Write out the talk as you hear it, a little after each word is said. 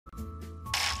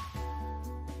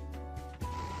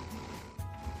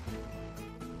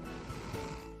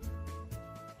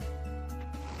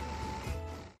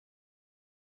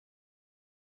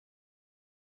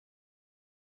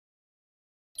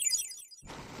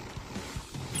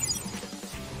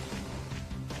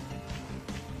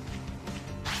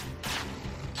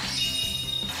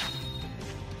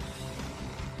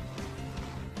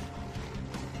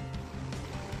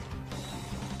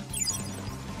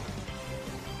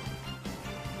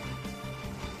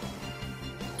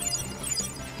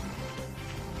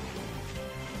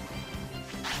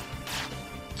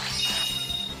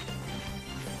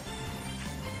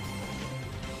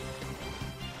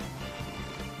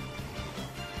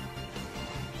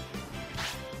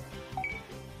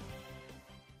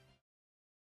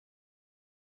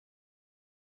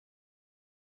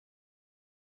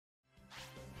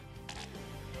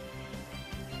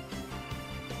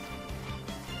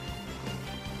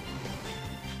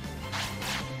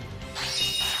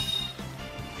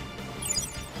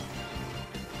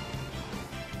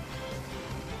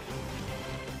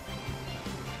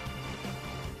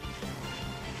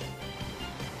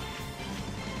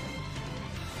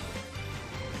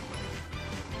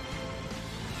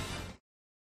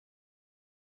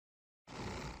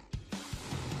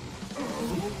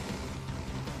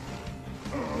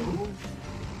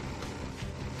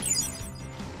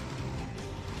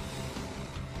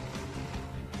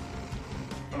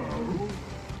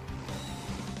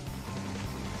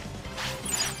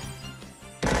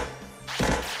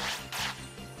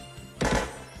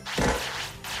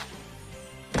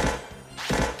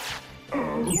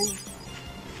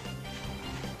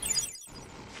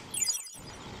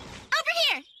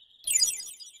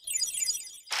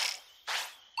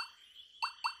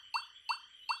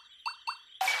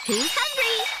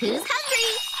Who's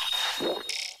hungry?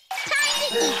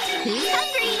 Time to eat. Who's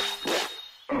hungry?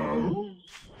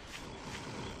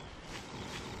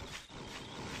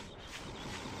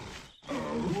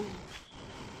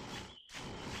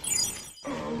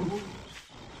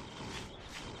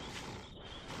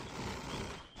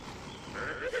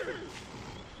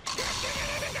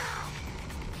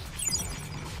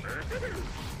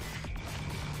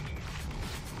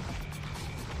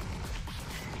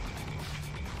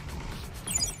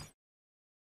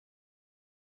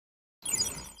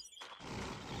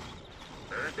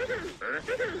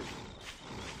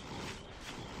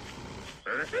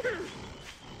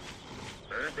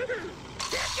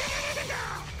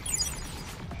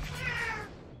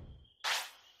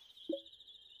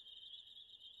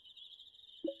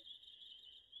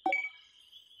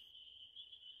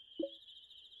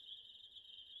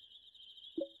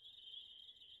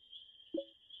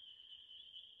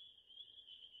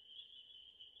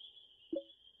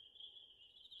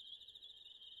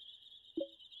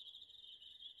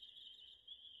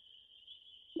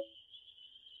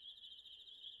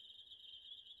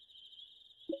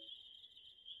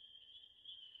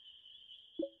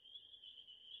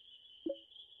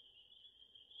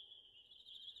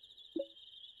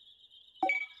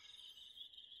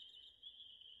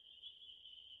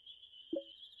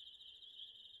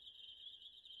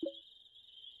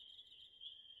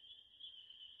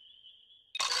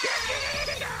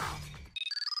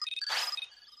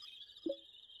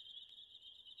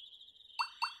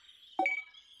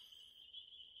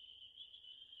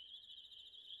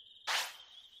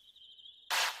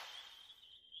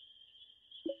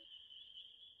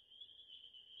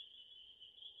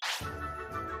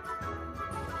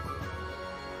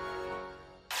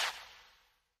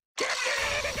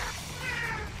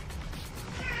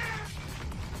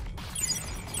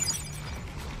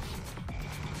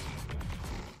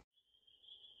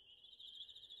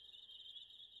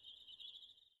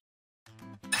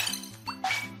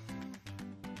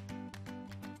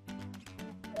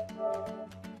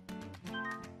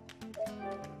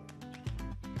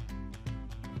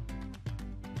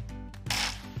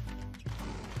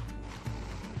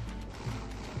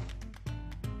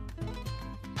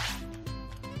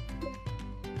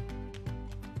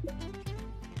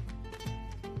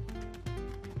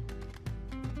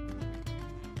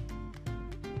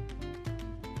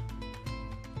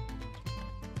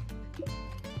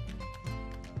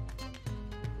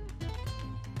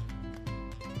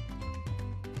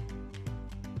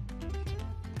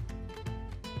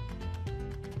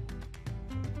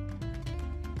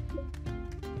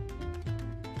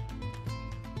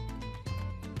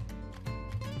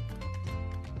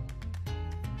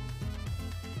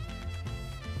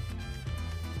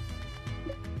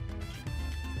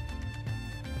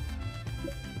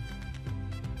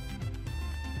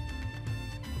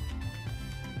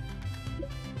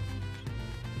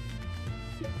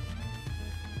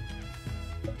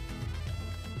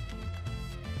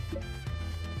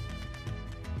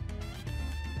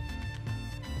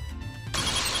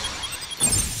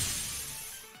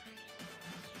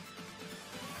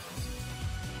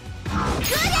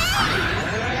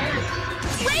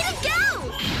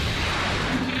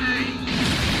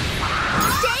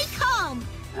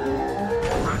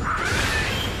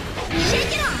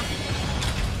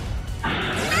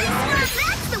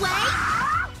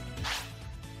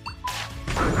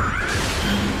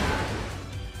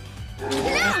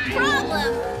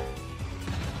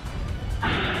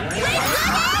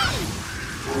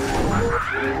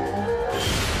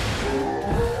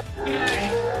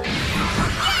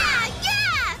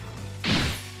 Yeah!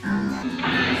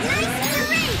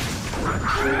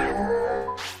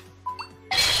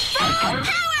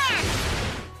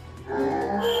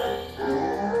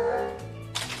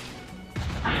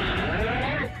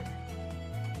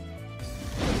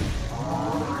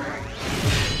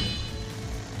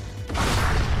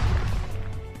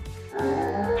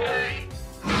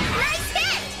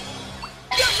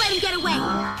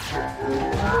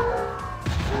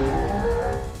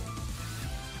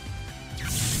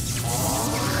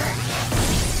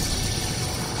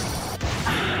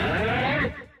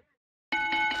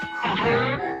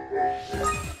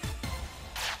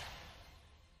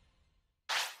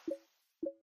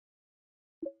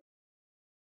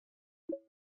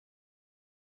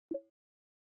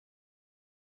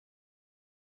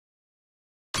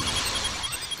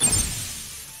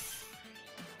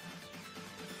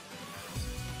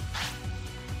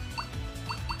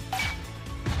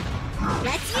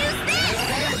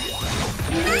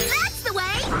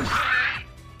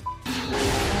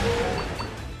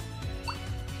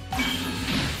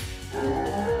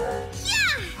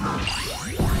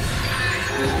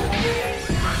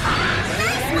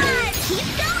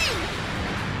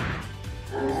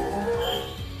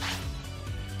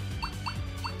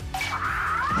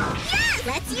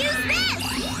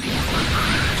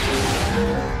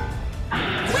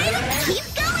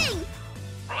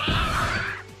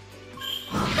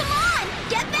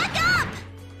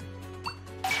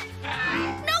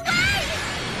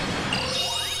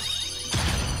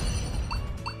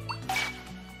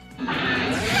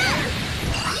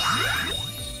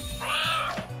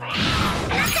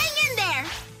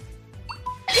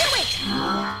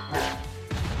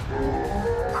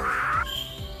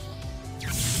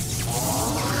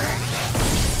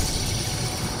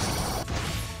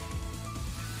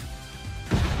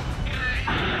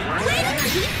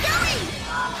 Keep going!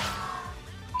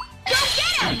 Go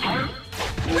get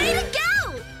him! Way to go!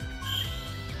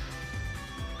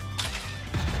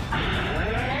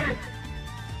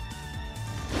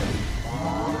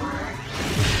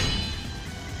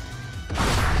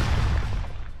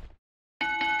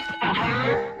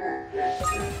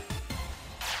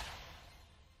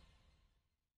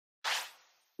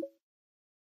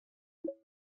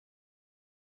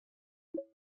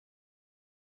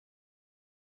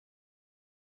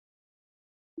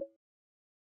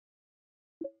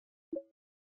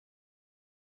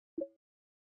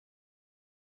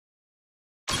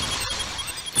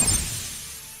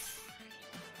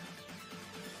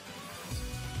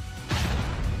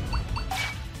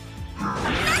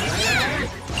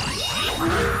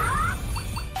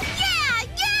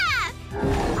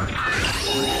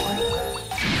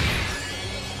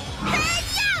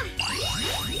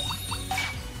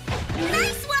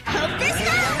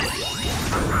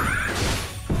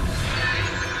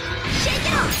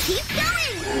 Keep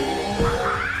going!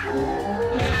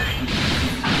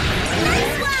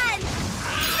 Nice one!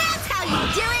 That's how you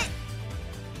do it!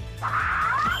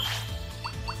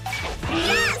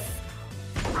 Yes!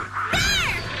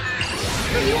 There!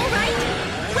 Are you alright?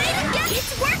 Way to go!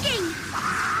 It's working!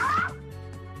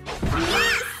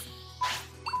 Yes!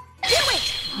 Do it!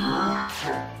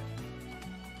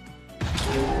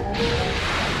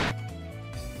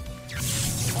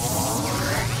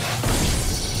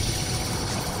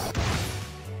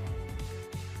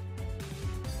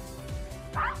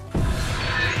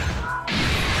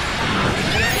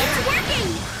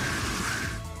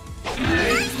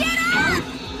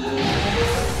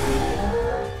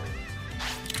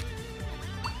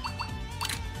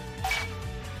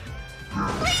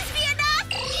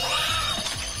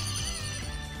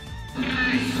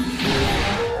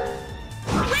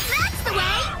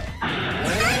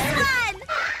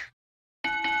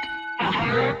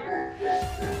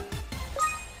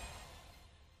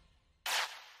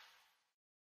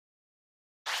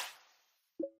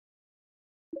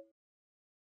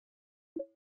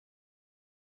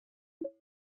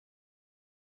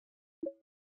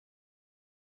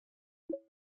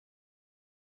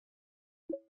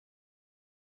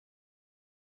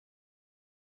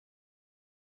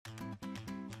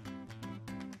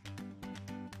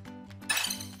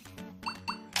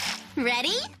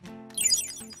 Ready?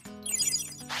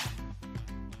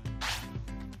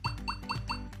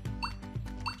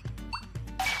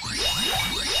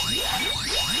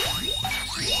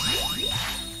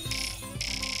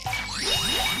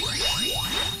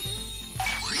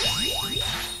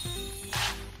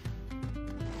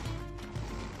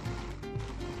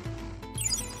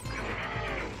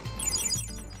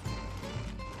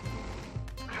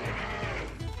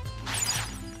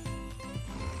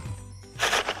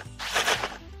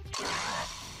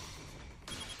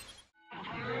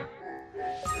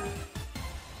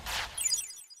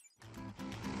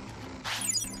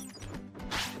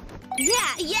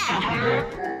 Yeah!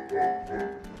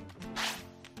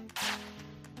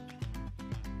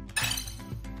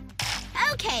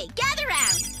 Okay, gather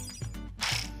round.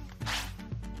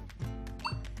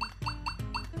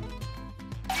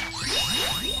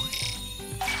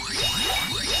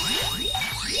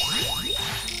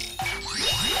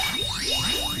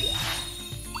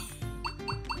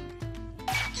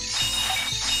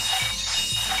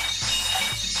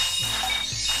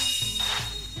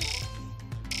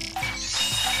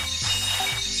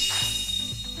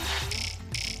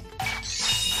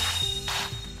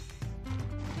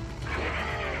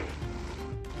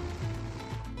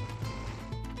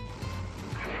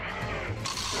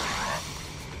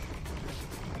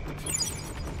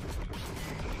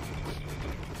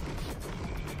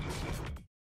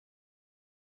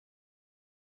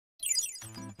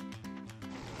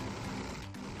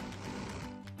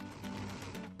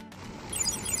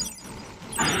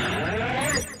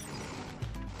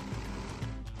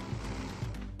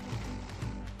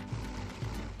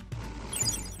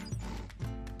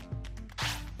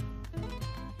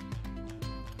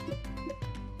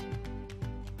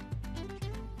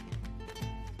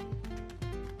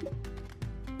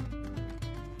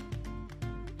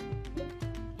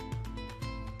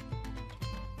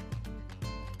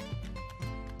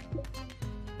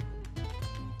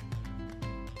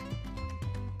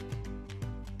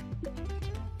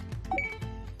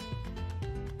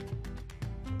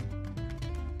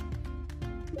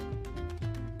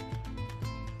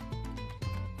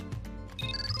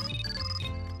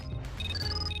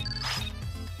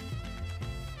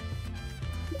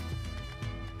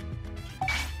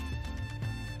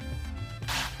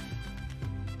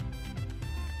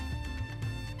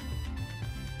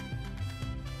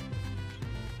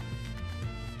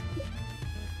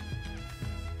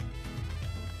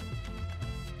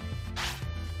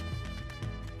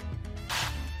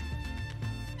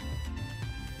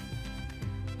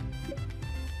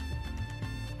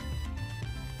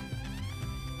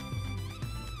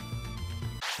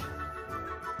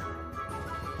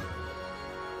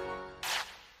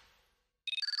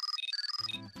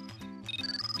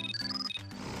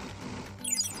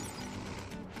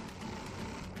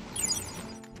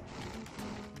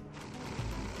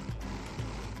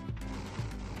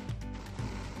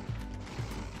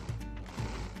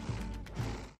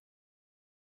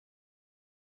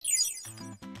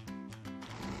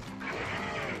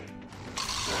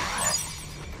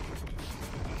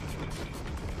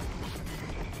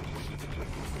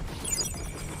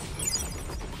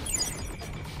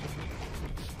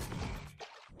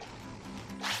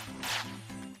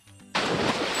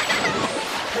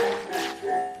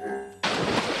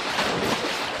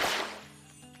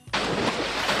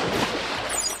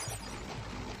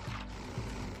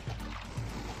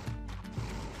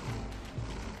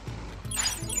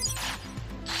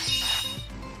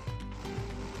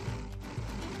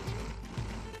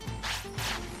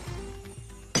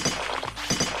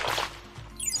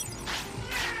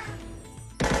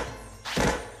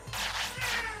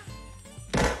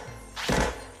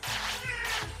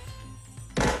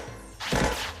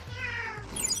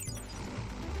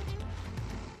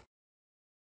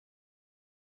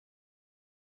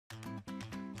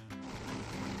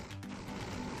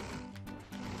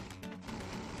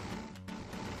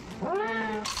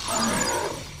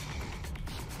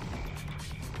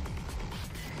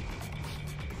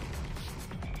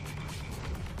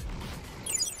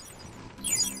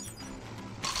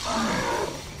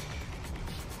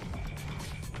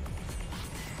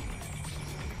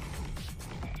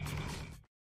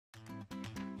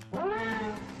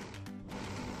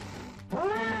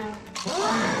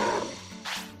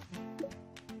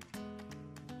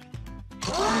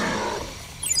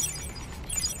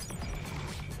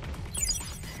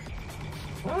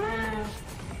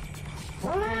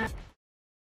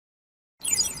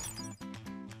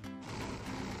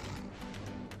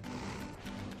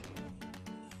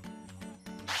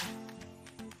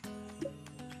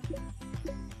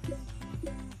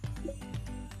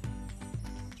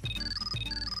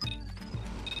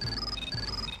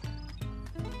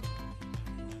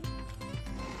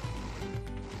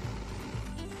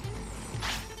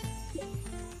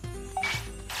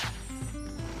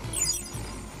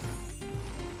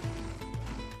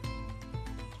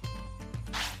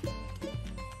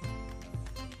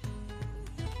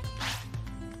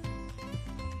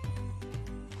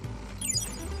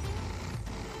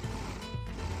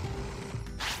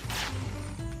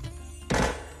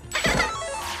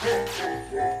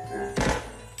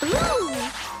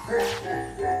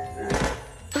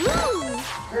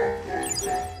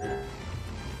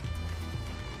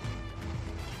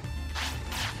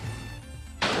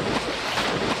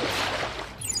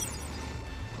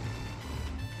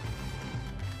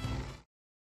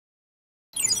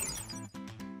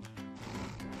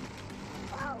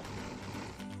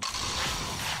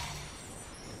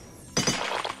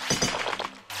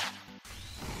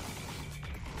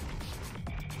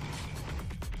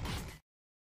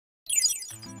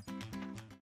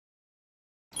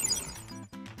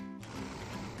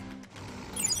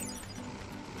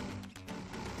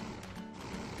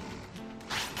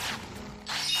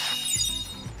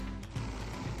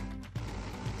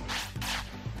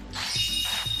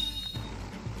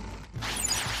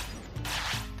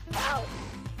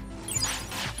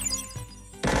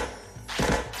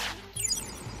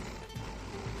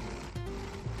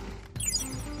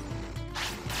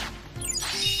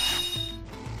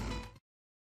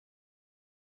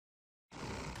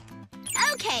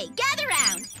 Okay, gather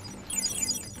round.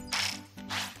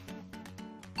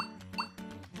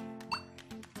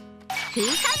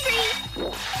 Who's hungry?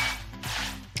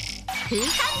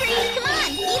 Who's hungry? Come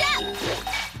on, eat up!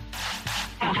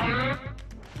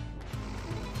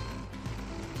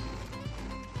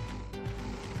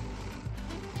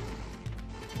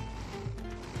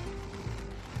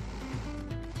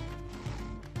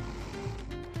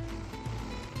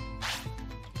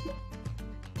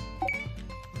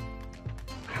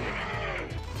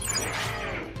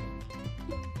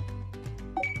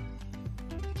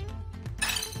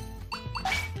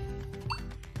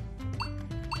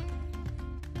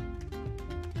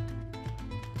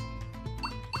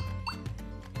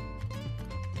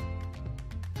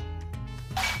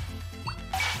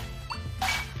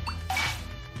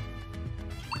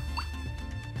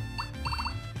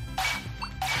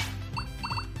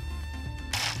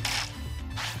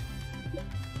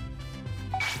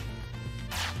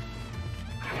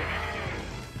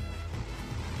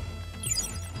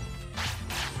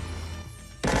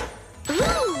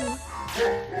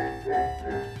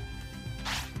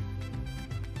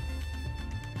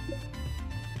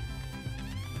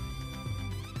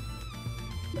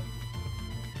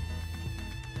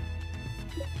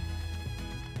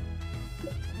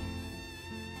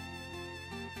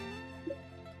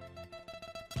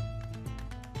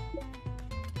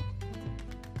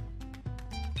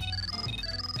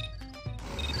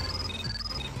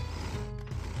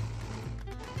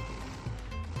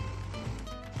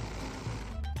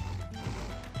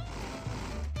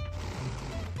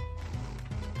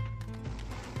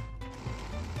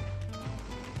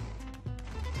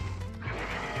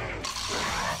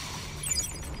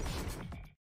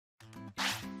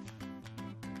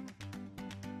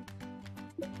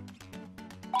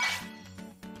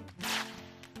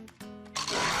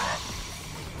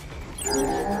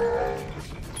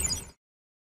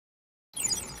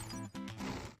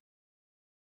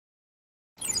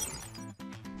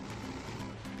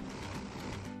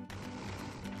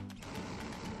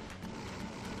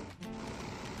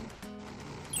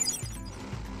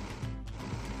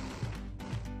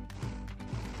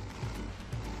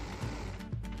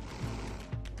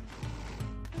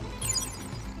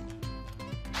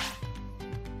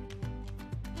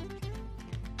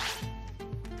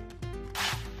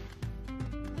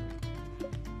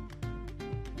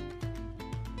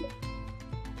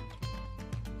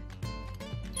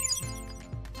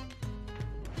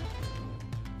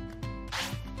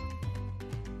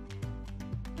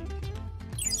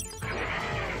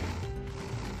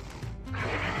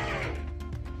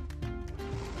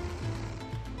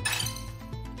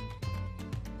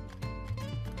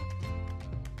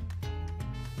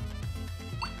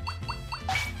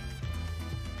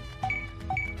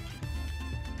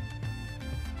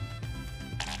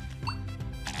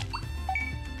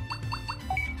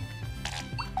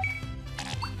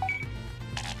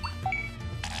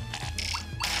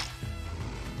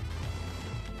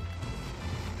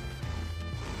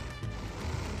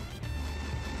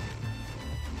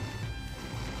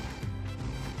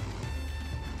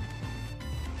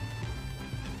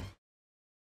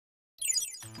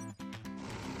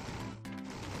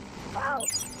 Wow.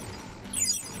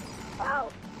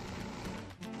 Wow.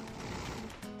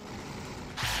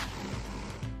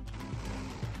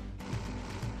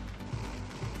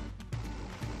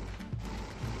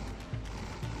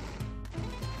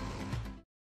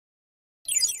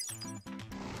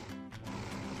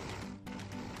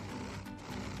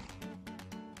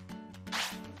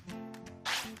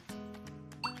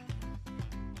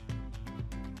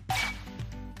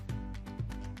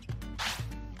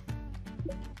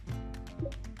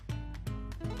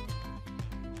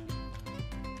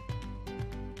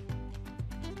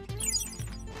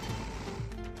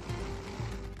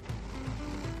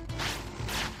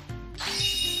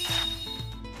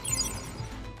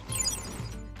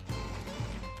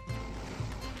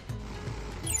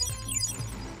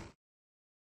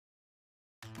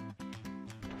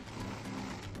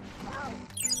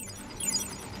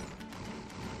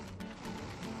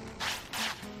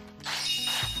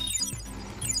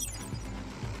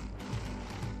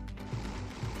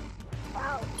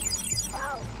 Wow.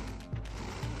 Wow.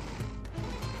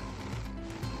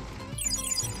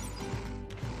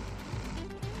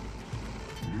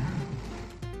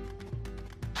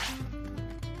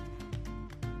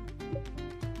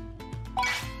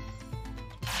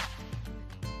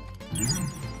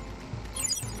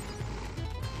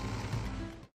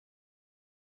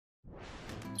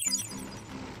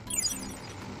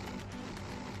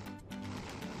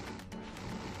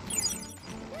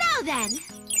 Now then.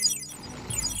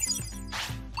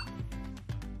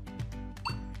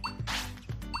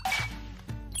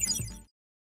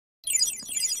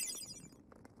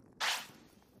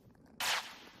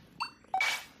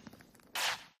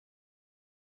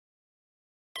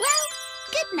 Well,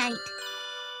 good night.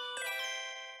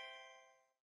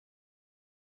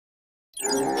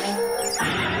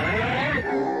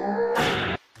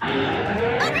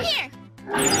 Over here!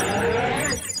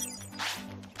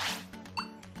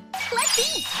 Let's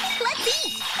eat! Let's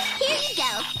eat! Here you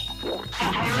go!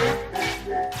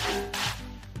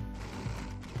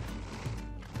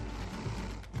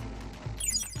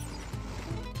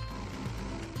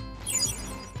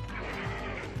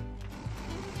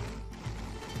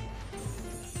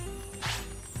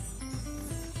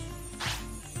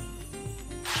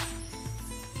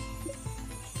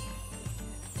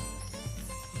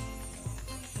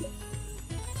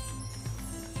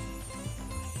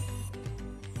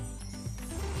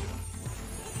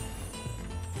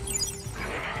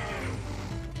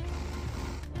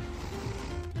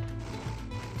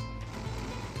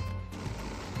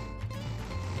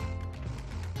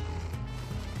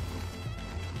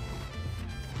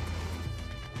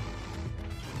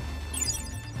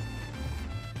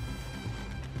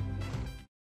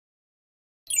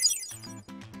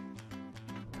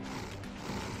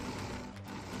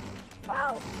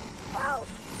 Wow. Wow.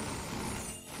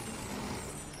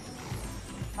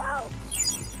 Wow.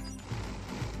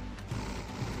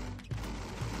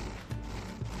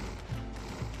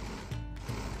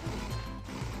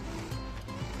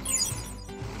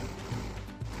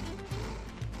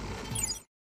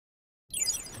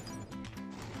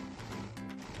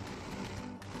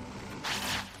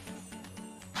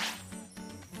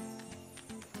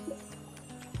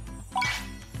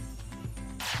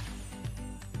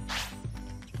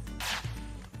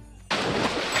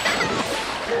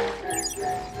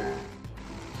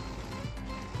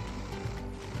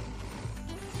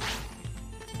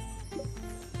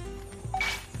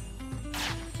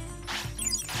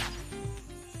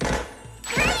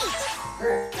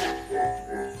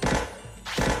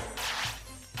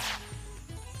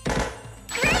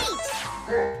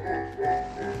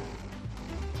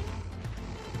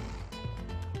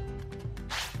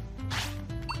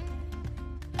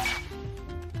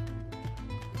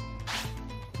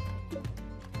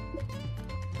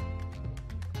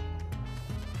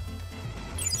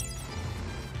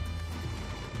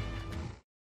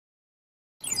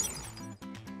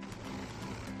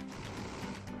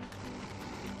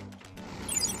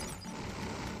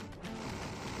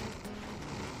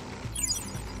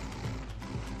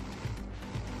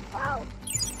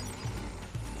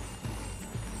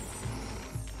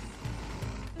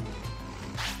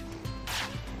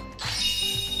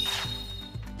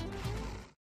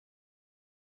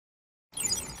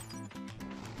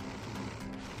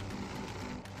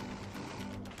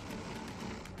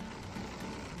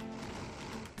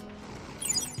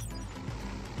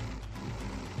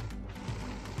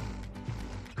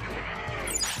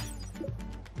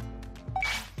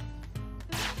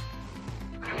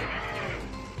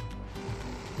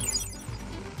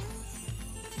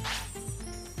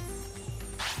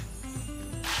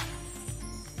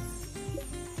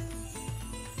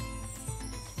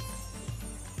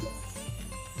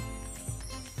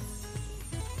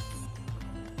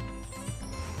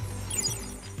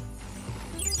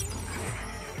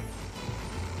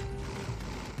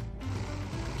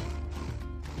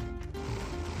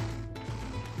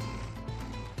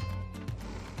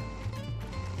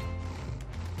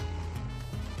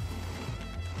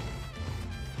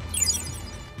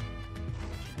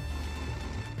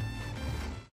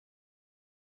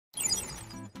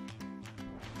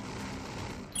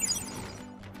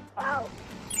 Wow.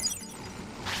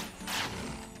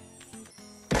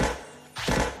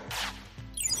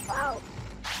 Wow.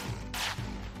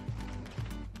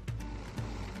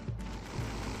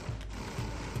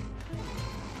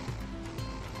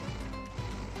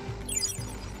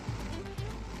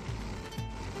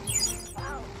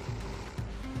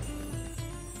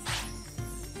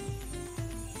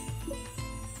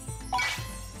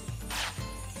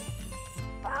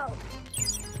 Wow.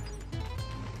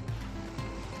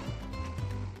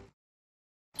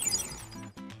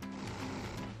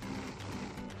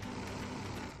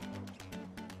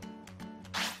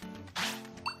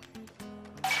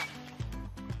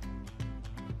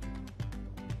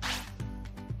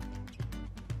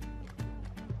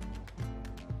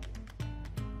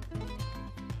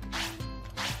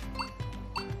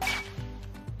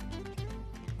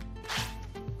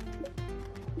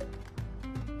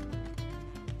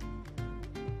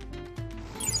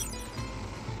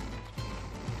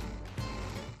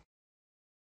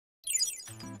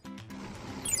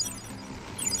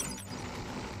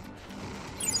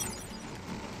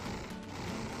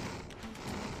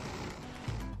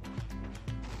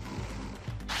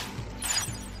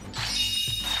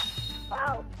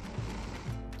 Wow. Wow.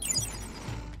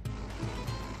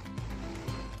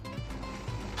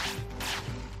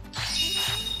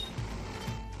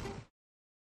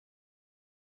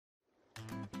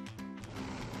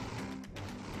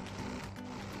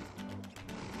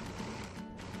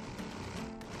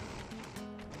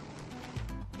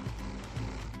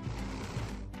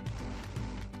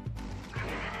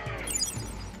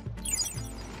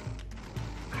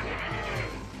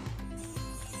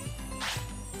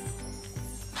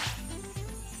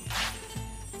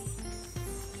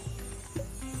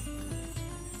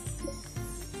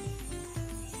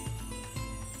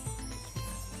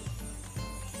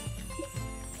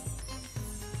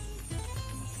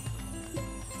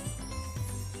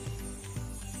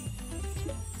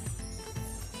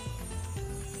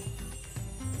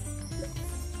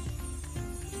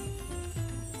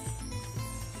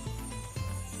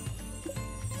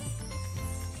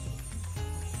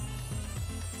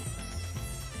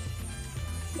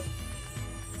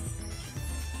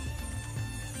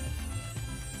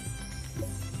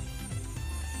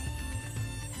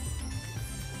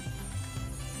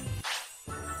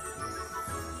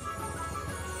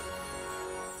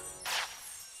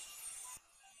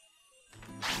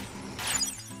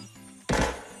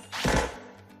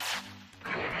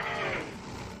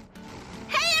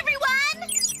 Hey, everyone!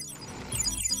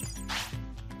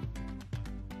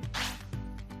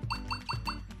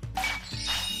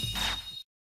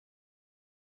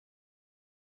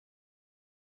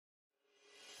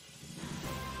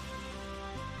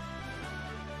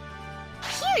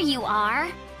 Here you are!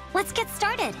 Let's get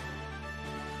started!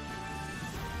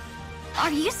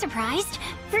 Are you surprised?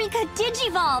 Rika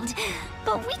digivolved!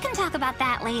 But we can talk about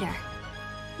that later.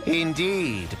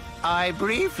 Indeed. I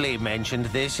briefly mentioned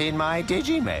this in my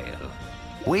Digimail.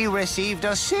 We received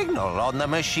a signal on the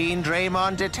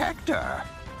Seadramon detector.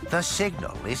 The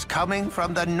signal is coming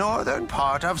from the northern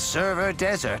part of Server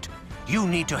Desert. You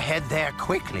need to head there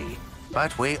quickly.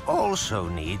 But we also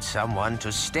need someone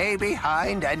to stay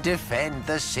behind and defend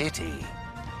the city.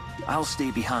 I'll stay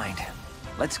behind.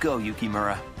 Let's go,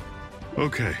 Yukimura.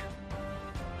 Okay.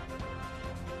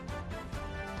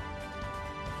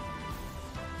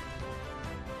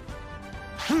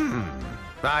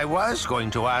 I was going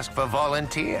to ask for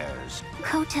volunteers.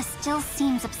 Kota still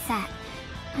seems upset.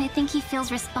 I think he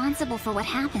feels responsible for what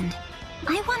happened.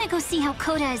 I want to go see how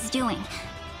Kota is doing.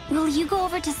 Will you go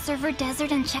over to Server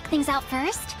Desert and check things out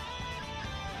first?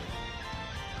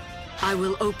 I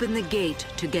will open the gate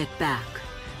to get back,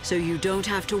 so you don't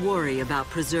have to worry about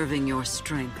preserving your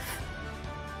strength.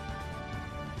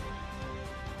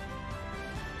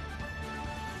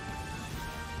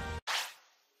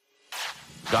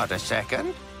 Got a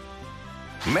second?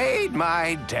 Made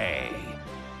my day.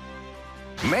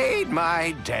 Made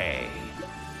my day.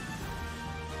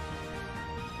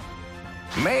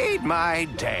 Made my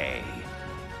day.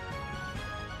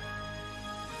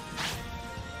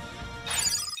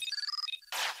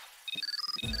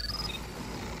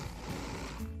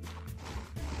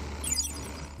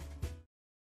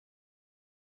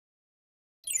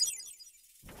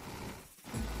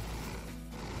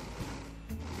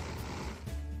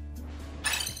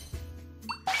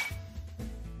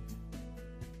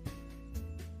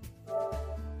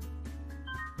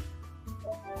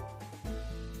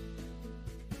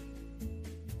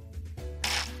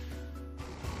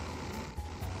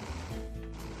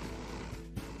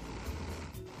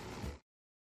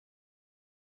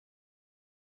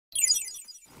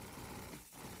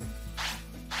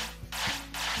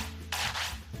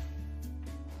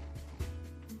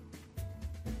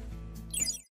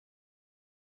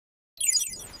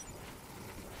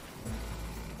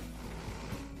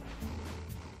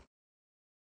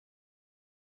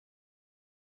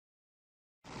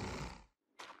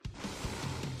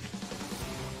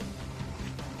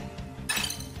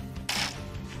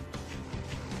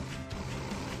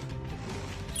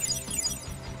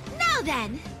 Now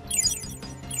then!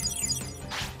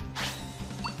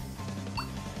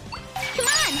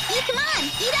 Come on!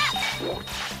 Eat up!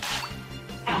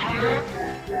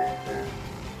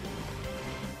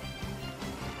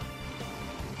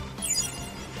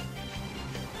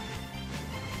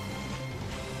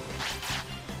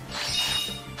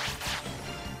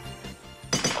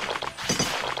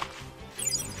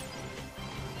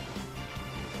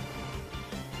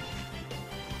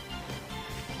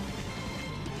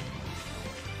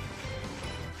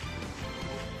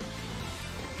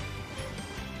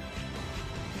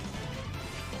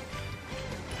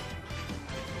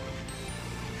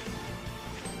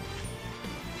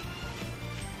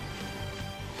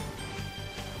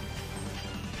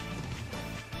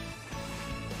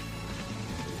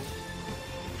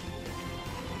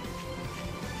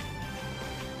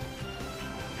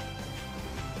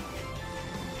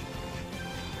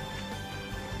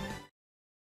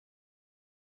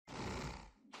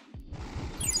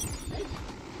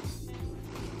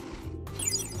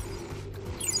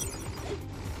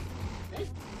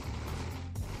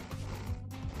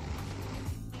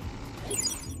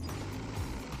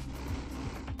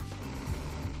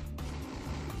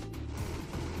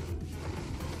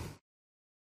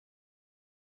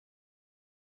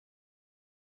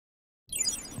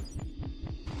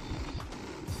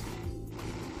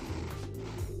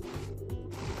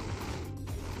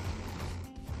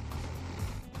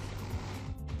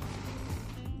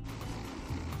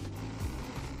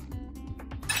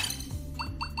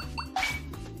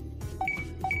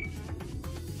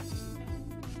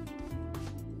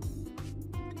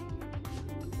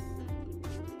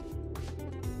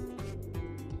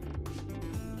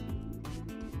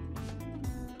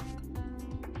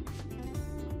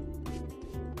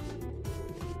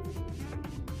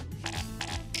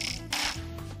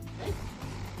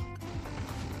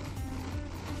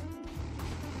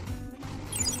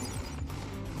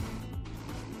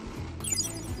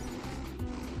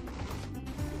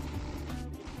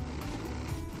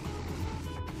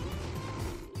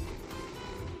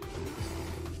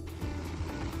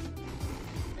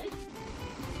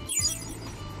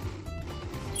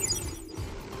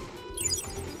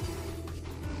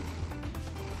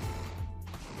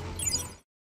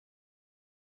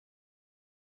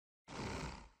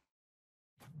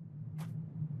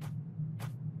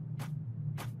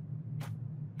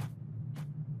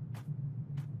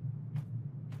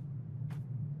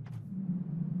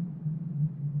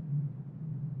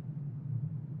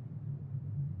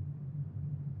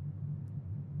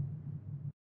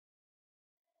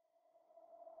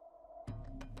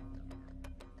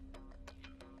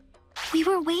 We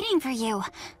were waiting for you.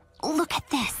 Look at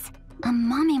this. A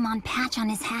Mamemon patch on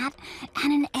his hat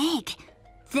and an egg.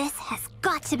 This has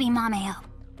got to be Mameo.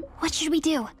 What should we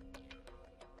do?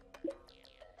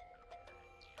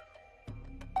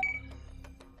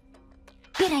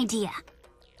 Good idea.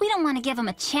 We don't want to give him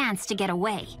a chance to get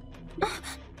away.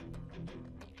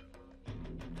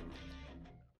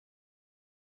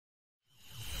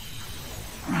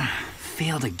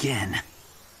 Failed again.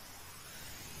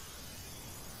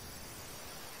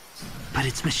 But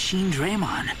it's Machine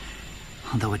Dramon,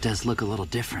 although it does look a little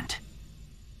different.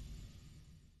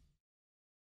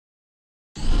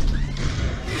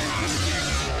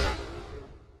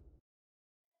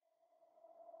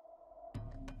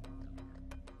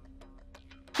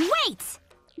 Wait!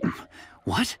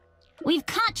 What? We've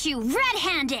caught you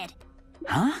red-handed!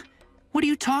 Huh? What are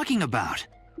you talking about?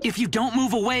 If you don't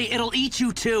move away, it'll eat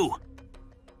you too!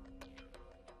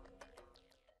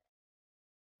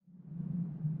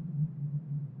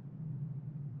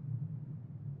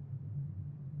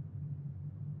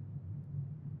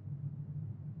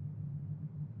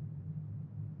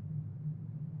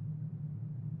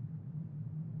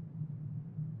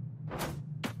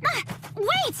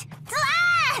 Wait!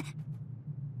 Ah!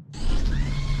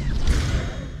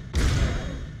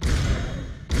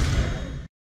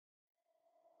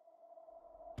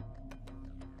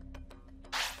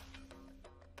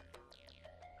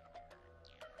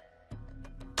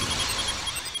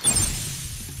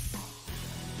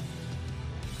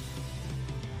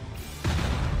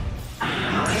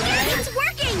 It's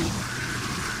working!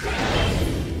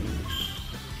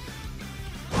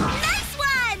 Nice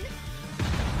one!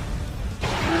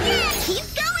 Yes!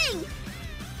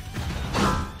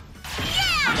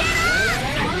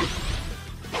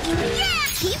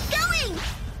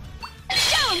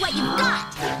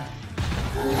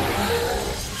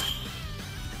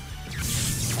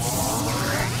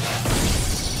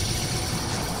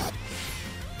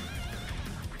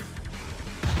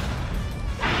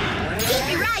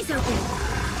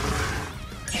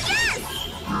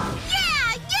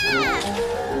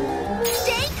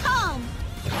 Stay calm!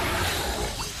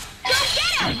 Go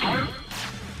get him!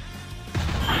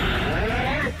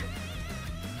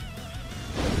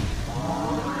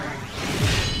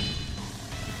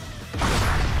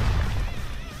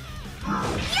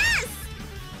 Yes!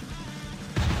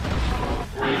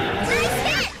 Nice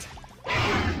hit!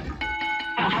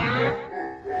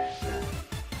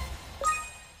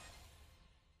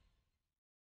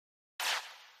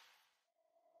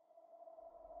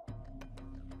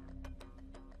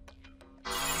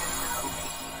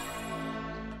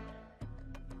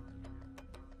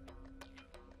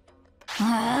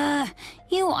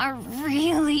 You are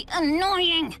really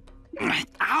annoying.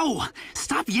 Ow!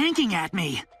 Stop yanking at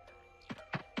me!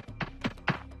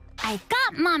 I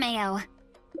got Mameo.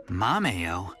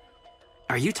 Mameo?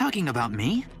 Are you talking about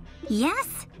me?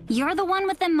 Yes, you're the one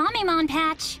with the Mamemon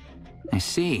patch. I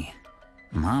see.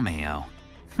 Mameo.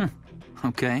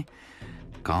 Okay.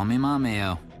 Call me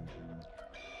Mameo.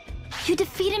 You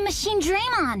defeated Machine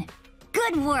Draymon.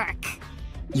 Good work.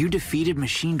 You defeated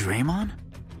Machine Draymon?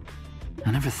 I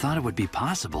never thought it would be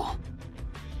possible.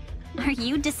 Are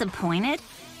you disappointed?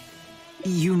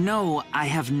 You know I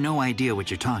have no idea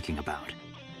what you're talking about.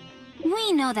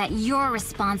 We know that you're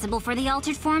responsible for the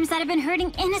altered forms that have been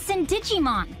hurting innocent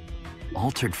Digimon.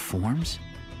 Altered forms?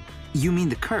 You mean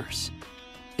the curse?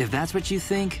 If that's what you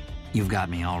think, you've got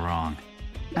me all wrong.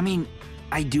 I mean,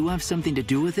 I do have something to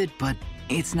do with it, but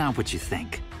it's not what you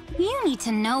think. You need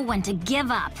to know when to give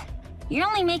up. You're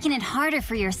only making it harder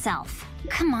for yourself.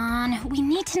 Come on, we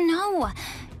need to know.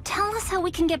 Tell us how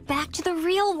we can get back to the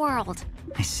real world.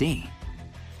 I see.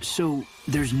 So,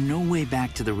 there's no way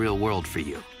back to the real world for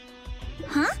you.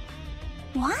 Huh?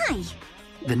 Why?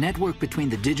 The network between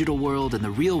the digital world and the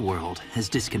real world has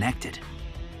disconnected.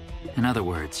 In other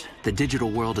words, the digital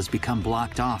world has become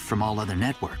blocked off from all other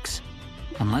networks.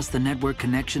 Unless the network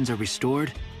connections are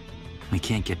restored, we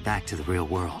can't get back to the real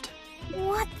world.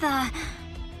 What the...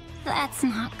 That's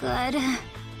not good.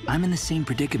 I'm in the same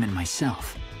predicament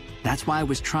myself. That's why I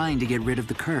was trying to get rid of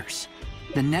the curse.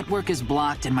 The network is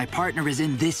blocked and my partner is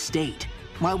in this state.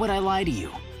 Why would I lie to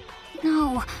you?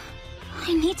 No,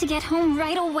 I need to get home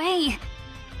right away.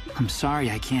 I'm sorry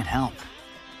I can't help.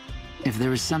 If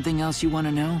there is something else you want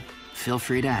to know, feel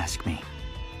free to ask me.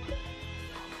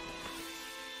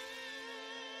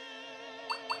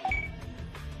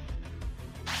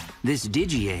 This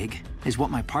Digi-Egg is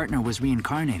what my partner was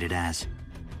reincarnated as.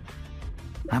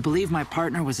 I believe my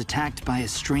partner was attacked by a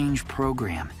strange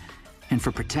program, and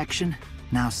for protection,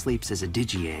 now sleeps as a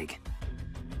Digi-Egg.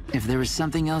 If there is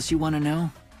something else you want to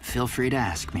know, feel free to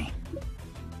ask me.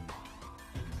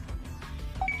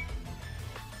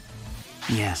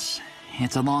 Yes,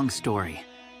 it's a long story.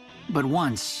 But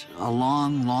once, a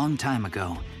long, long time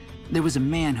ago, there was a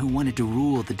man who wanted to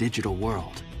rule the digital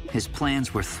world. His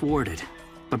plans were thwarted,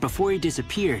 but before he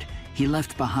disappeared, he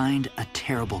left behind a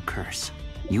terrible curse.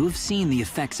 You have seen the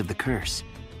effects of the curse.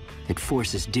 It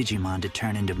forces Digimon to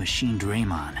turn into Machine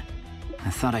Draymon. I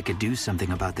thought I could do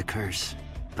something about the curse,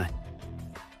 but...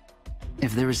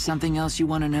 If there is something else you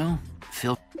want to know,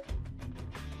 feel...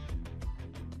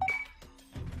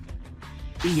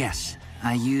 Yes,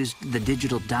 I used the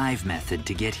digital dive method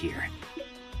to get here.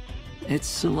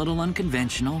 It's a little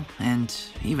unconventional, and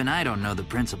even I don't know the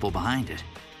principle behind it.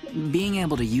 Being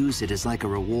able to use it is like a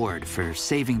reward for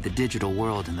saving the digital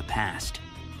world in the past.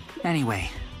 Anyway,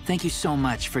 thank you so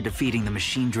much for defeating the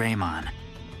Machine Draymon.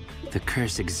 The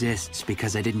curse exists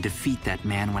because I didn't defeat that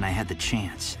man when I had the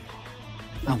chance.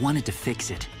 I wanted to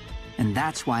fix it, and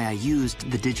that's why I used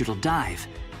the digital dive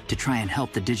to try and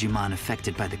help the Digimon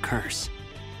affected by the curse.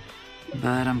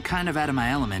 But I'm kind of out of my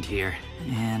element here,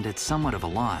 and it's somewhat of a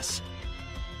loss.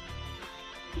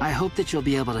 I hope that you'll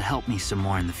be able to help me some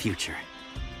more in the future.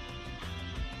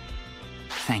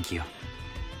 Thank you.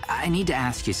 I need to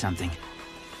ask you something.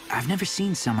 I've never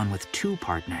seen someone with two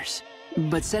partners.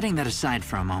 But setting that aside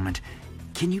for a moment,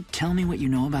 can you tell me what you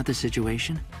know about the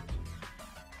situation?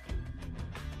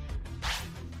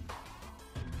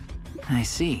 I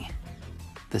see.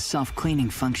 The self-cleaning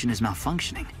function is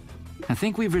malfunctioning. I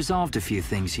think we've resolved a few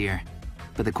things here,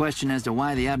 but the question as to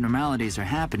why the abnormalities are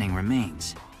happening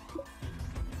remains.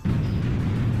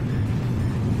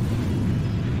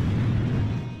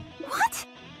 What?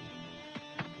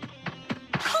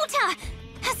 Kota!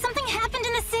 Has something happened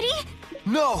in the city?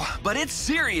 No, but it's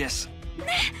serious.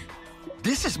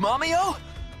 This is Mameo?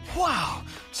 Wow,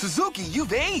 Suzuki,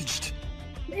 you've aged.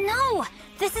 No,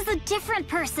 this is a different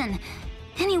person.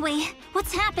 Anyway,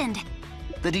 what's happened?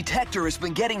 The detector has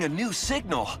been getting a new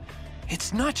signal.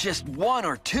 It's not just one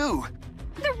or two.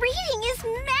 The reading is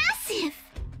massive!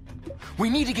 We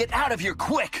need to get out of here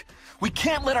quick. We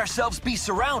can't let ourselves be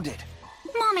surrounded.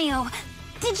 Mameo,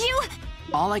 did you...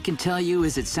 All I can tell you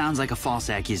is it sounds like a false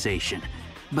accusation.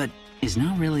 But is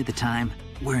now really the time?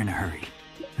 We're in a hurry.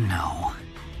 No.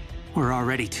 We're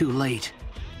already too late.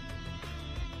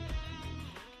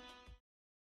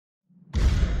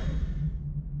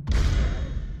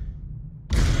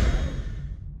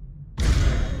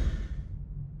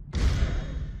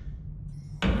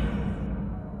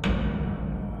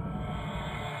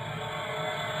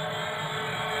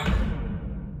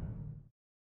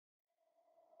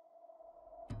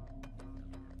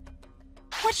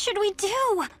 What should we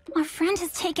do? Our friend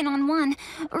has taken on one.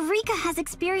 Rika has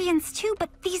experience too, but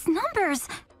these numbers...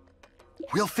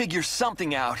 We'll figure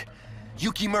something out.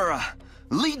 Yukimura,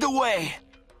 lead the way!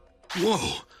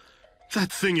 Whoa!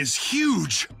 That thing is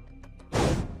huge!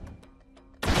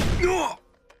 Ugh!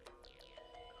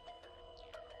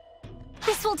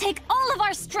 This will take all of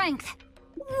our strength!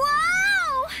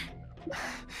 Wow!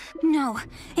 No,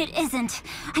 it isn't.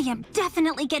 I am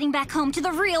definitely getting back home to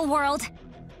the real world.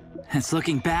 It's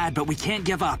looking bad, but we can't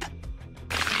give up.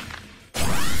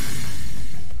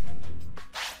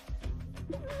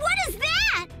 What is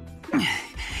that?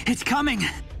 It's coming!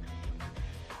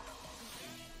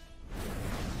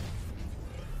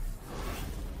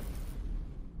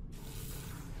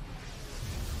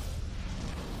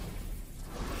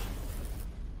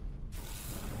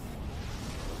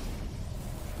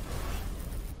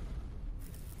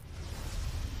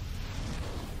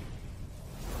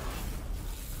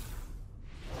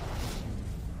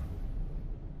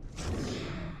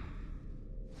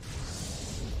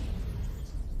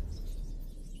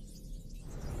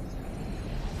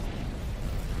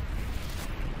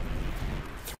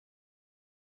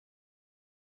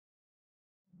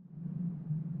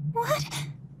 What?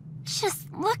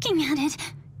 Just looking at it,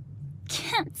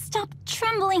 can't stop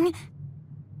trembling.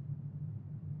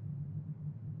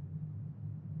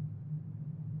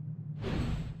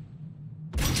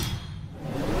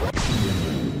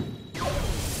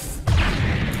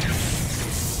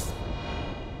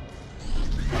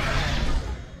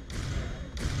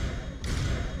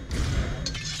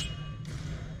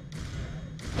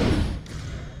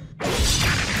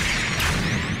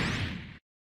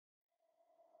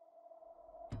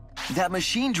 That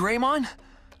machine Dramon?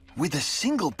 With a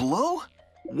single blow?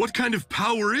 What kind of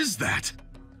power is that?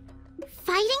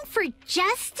 Fighting for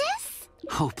justice?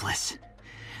 Hopeless.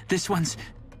 This one's...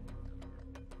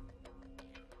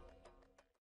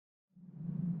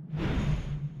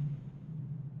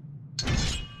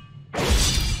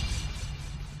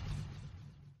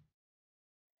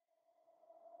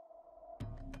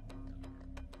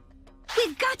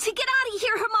 We've got to get out of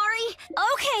here, Hamari!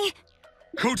 Okay!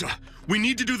 Kota, we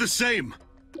need to do the same!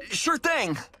 Sure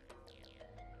thing!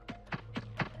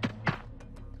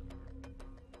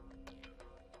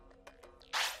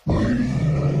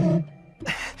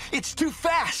 It's too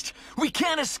fast! We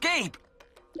can't escape!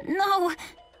 No!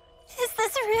 Is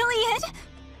this really it?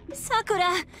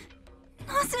 Sakura...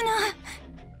 Asuna...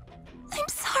 I'm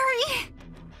sorry...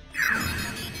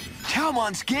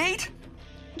 Talmon's gate?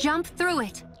 Jump through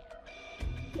it.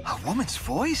 A woman's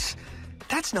voice?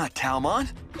 That's not Talmon.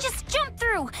 Just jump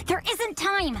through! There isn't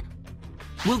time!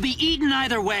 We'll be eaten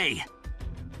either way!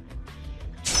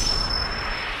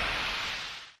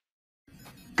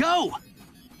 Go!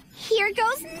 Here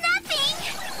goes nothing!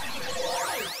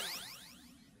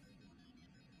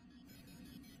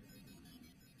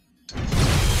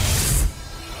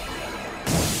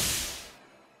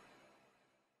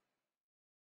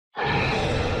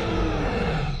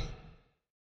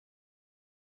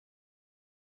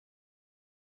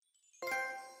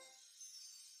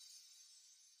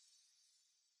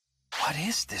 What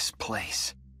is this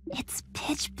place? It's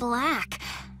pitch black.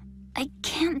 I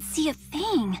can't see a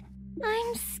thing.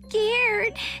 I'm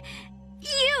scared.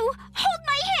 You, hold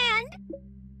my hand!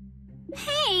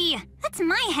 Hey, that's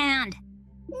my hand.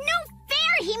 No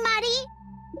fair, Himari!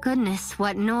 Goodness,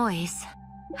 what noise.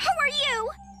 Who are you?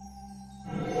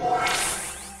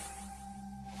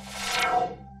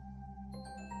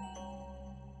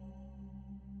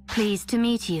 Pleased to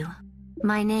meet you.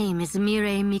 My name is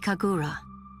Mirei Mikagura.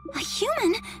 A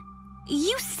human?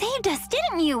 You saved us,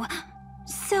 didn't you?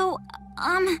 So,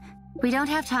 We don't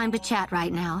have time to chat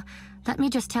right now. Let me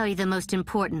just tell you the most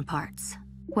important parts.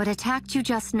 What attacked you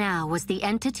just now was the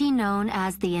entity known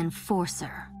as the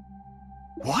Enforcer.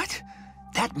 What?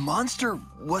 That monster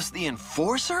was the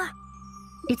Enforcer?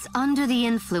 It's under the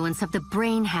influence of the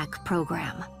Brain Hack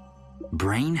program.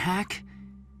 Brain hack?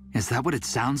 Is that what it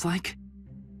sounds like?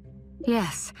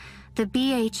 Yes, The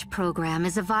BH program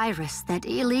is a virus that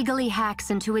illegally hacks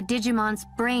into a Digimon's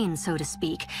brain, so to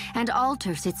speak, and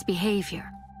alters its behavior.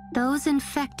 Those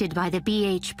infected by the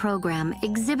BH program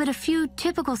exhibit a few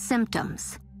typical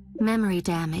symptoms: memory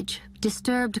damage,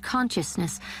 disturbed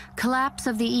consciousness, collapse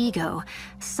of the ego,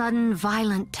 sudden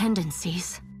violent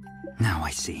tendencies. Now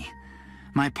I see.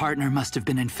 My partner must have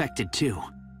been infected too.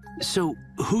 So,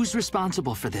 who's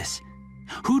responsible for this?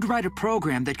 Who'd write a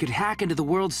program that could hack into the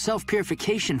world's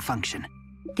self-purification function?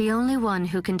 The only one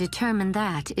who can determine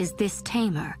that is this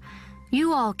tamer.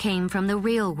 You all came from the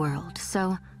real world,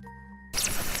 so...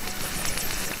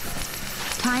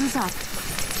 Time's up.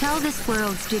 Tell this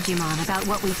world's Digimon about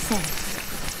what we've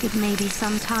said. It may be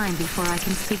some time before I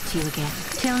can speak to you again.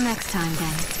 Till next time,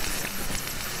 then.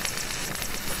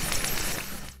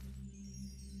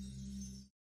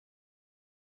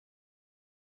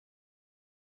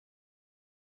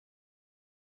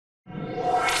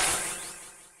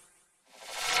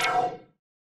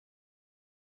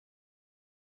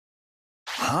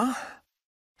 Huh?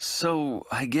 So,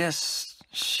 I guess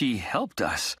she helped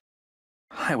us.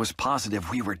 I was positive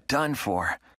we were done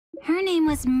for. Her name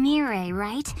was Mireille,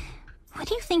 right? What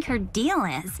do you think her deal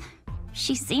is?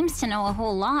 She seems to know a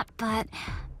whole lot, but...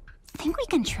 think we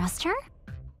can trust her?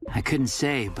 I couldn't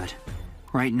say, but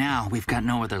right now we've got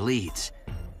no other leads.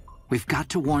 We've got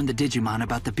to warn the Digimon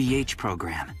about the BH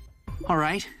program. All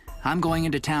right, I'm going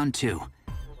into town too.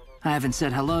 I haven't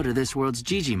said hello to this world's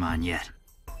Digimon yet.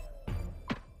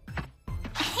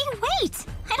 Hey, wait!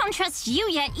 I don't trust you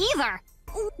yet either!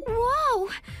 Whoa!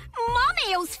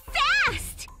 Mameo's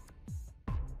fast!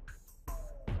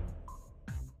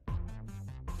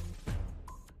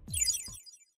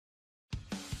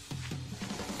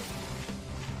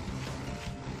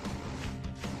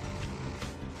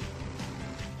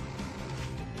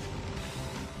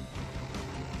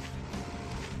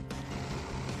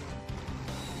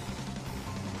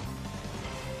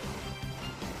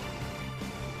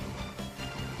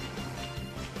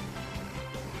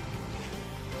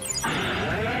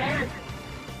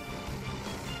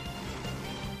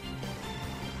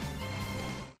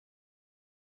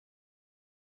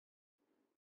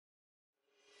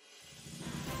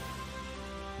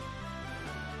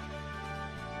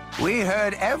 We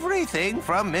heard everything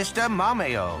from Mr.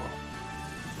 Mameo.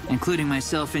 Including my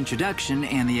self-introduction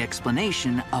and the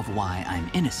explanation of why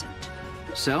I'm innocent.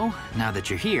 So, now that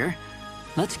you're here,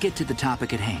 let's get to the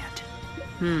topic at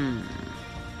hand.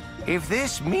 If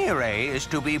this Mireille is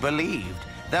to be believed,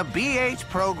 the BH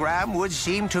program would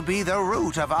seem to be the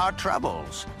root of our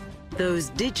troubles.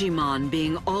 Those Digimon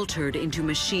being altered into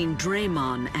Machine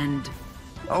Dramon and...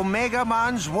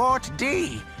 Omegamon's Wart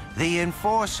D, the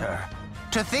Enforcer.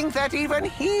 To think that even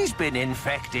he's been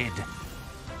infected.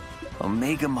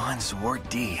 Omegamon's Wart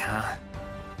D, huh?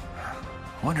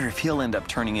 Wonder if he'll end up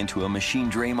turning into a Machine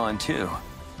Dramon too.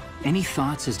 Any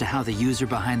thoughts as to how the user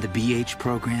behind the BH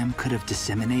program could have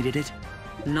disseminated it?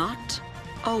 not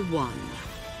a one.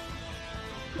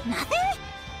 Nothing?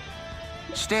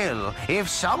 Still, if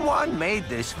someone made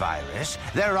this virus,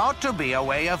 there ought to be a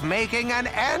way of making an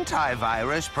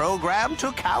antivirus program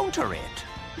to counter it.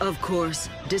 Of course,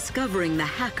 discovering the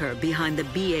hacker behind the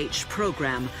BH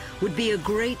program would be a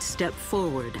great step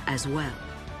forward as well.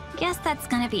 Guess that's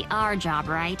gonna be our job,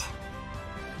 right?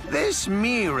 This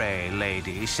Mireille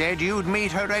lady said you'd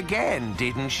meet her again,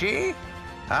 didn't she?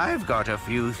 I've got a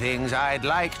few things I'd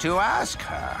like to ask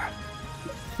her.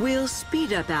 We'll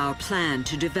speed up our plan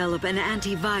to develop an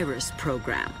antivirus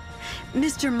program.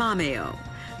 Mr. Mameo,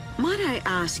 might I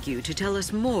ask you to tell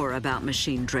us more about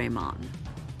Machine Dramon?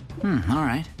 All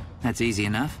right. That's easy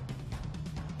enough.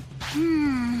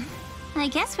 I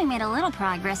guess we made a little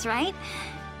progress, right?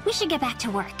 We should get back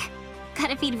to work.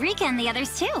 Gotta feed Rika and the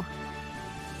others, too.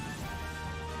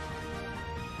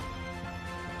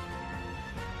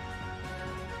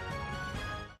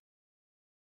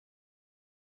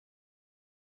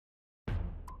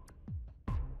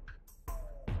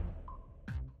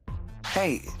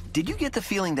 Hey, did you get the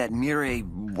feeling that Mireille,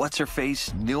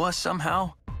 what's-her-face, knew us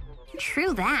somehow?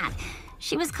 True that.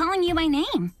 She was calling you by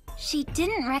name. She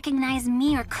didn't recognize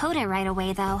me or Koda right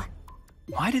away, though.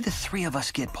 Why did the three of us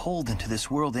get pulled into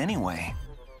this world anyway?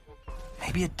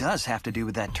 Maybe it does have to do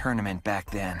with that tournament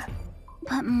back then.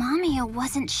 But Mamiya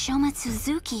wasn't Shoma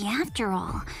Suzuki after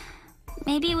all.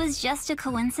 Maybe it was just a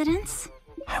coincidence?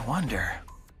 I wonder.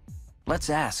 Let's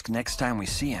ask next time we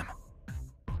see him.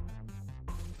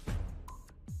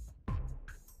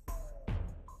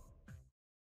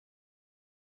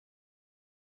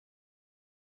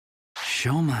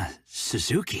 Shoma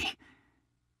Suzuki?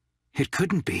 It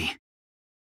couldn't be.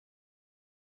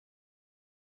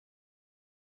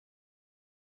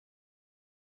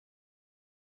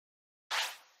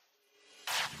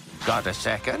 Got a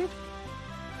second?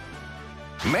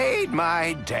 Made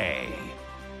my day.